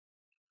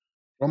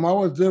From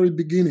our very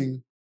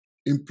beginning,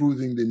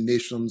 improving the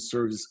nation's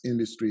service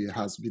industry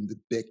has been the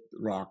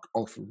bedrock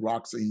of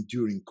ROC's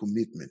enduring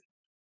commitment.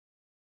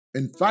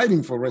 And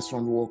fighting for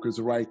restaurant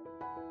workers' rights,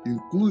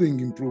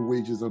 including improved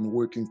wages and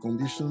working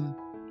conditions,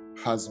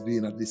 has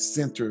been at the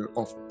center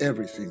of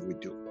everything we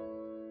do.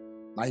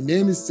 My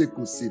name is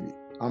Sekou Sibi.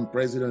 I'm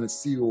president and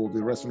CEO of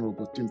the Restaurant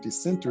Opportunity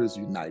Centers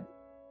United.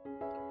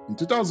 In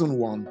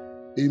 2001,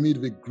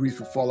 amid the grief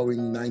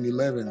following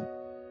 9/11,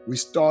 we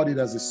started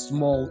as a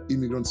small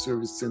immigrant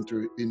service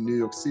center in New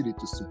York City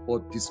to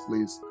support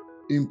displaced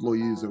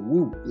employees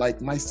who,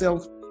 like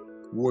myself,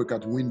 work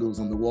at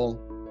Windows on the Wall,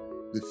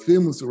 the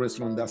famous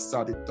restaurant that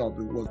sat atop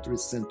the World Trade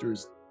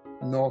Center's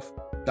North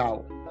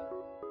Tower.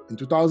 In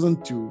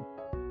 2002,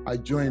 I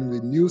joined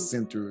the new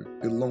center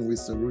along with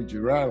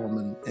Saruji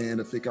Rahman and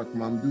Fekak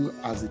Mamdou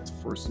as its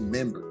first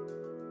member.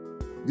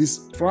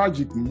 This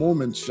tragic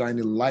moment shined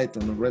a light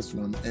on the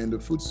restaurant and the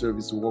food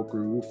service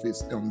worker who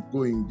faced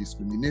ongoing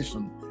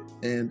discrimination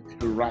and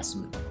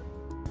harassment.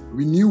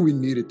 We knew we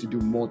needed to do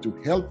more to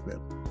help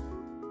them.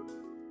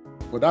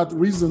 For that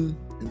reason,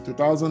 in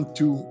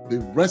 2002, the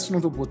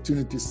Restaurant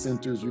Opportunity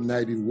Centers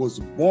United was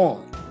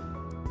born,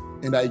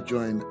 and I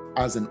joined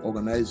as an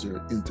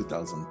organizer in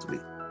 2003.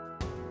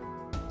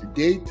 To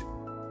date,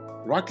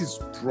 ROC is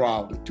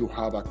proud to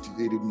have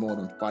activated more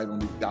than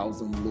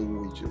 500,000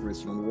 low-wage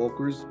restaurant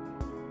workers,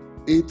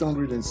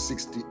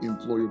 860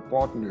 employer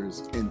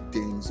partners, and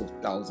tens of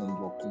thousands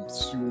of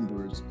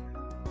consumers,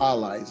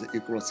 allies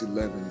across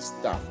 11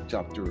 staff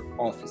chapter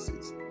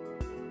offices.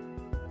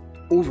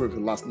 Over the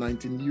last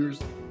 19 years,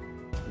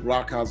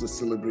 ROC has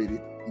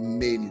celebrated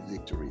many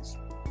victories,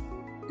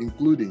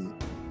 including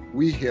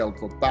we held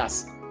for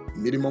past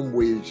minimum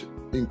wage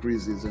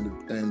increases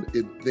and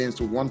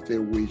advanced one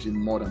fair wage in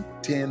more than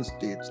 10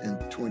 states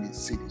and 20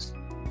 cities.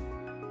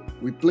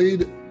 We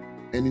played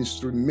an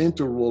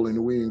instrumental role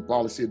in winning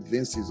policy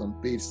advances on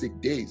paid sick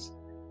days,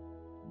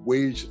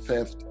 wage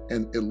theft,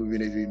 and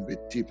eliminating the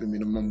tip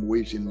minimum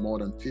wage in more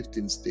than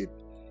 15 states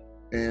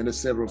and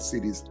several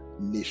cities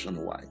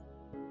nationwide.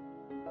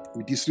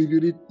 We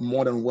distributed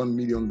more than $1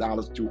 million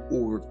to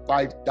over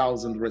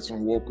 5,000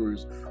 restaurant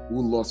workers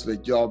who lost their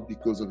job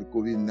because of the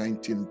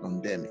COVID-19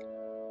 pandemic.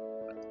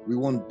 We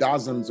won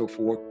dozens of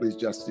workplace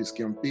justice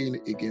campaigns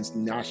against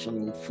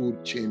national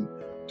food chain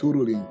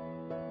totaling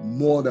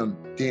more than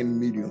 $10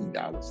 million.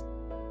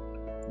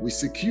 We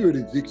secured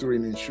a victory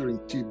in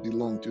ensuring tips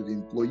belong to the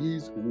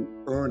employees who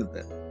earned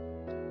them.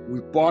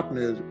 We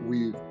partnered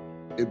with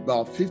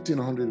about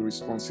 1,500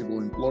 responsible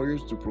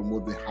employers to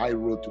promote the high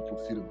road to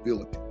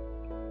profitability.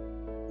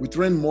 We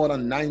trained more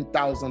than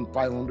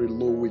 9,500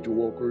 low-wage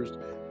workers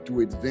to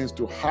advance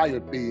to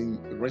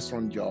higher-paying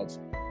restaurant jobs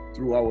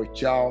through our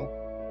Child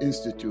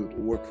Institute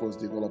Workforce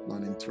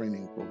Development and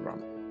Training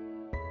Program.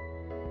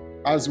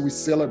 As we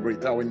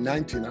celebrate our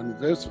 19th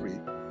anniversary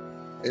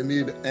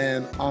amid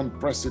an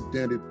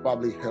unprecedented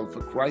public health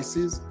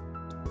crisis,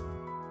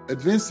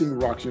 advancing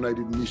ROC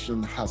United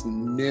mission has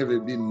never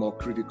been more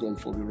critical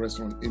for the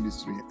restaurant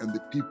industry and the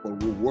people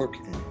who work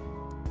in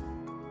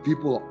it.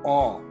 People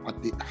are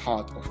at the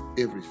heart of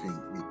everything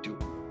we do.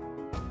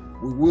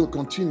 We will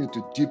continue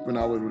to deepen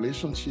our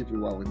relationship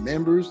with our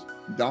members,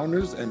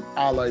 donors, and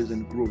allies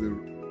and grow the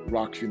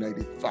ROC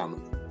United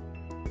family.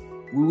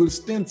 We will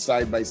stand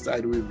side by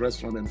side with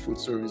restaurant and food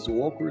service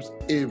workers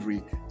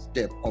every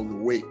step of the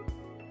way,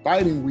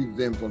 fighting with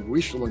them for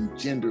racial and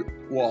gender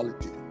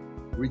equality,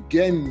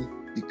 regaining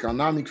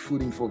economic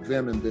footing for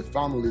them and their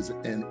families,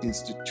 and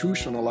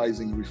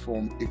institutionalizing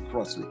reform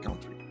across the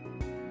country.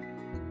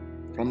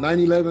 From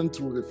 9/11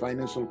 through the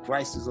financial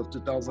crisis of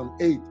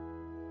 2008,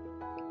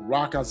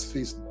 ROC has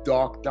faced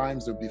dark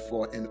times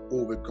before and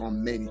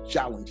overcome many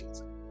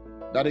challenges.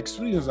 That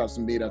experience has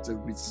made us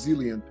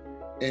resilient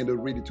and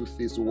ready to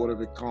face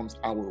whatever comes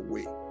our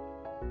way.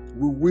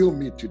 We will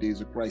meet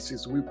today's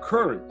crisis with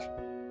courage,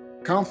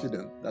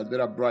 confident that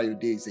there are brighter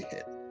days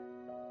ahead.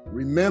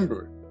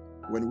 Remember,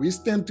 when we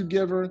stand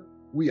together,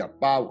 we are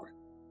power.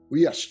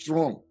 We are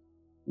strong.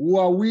 Who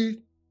are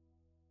we?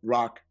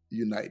 ROC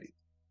United.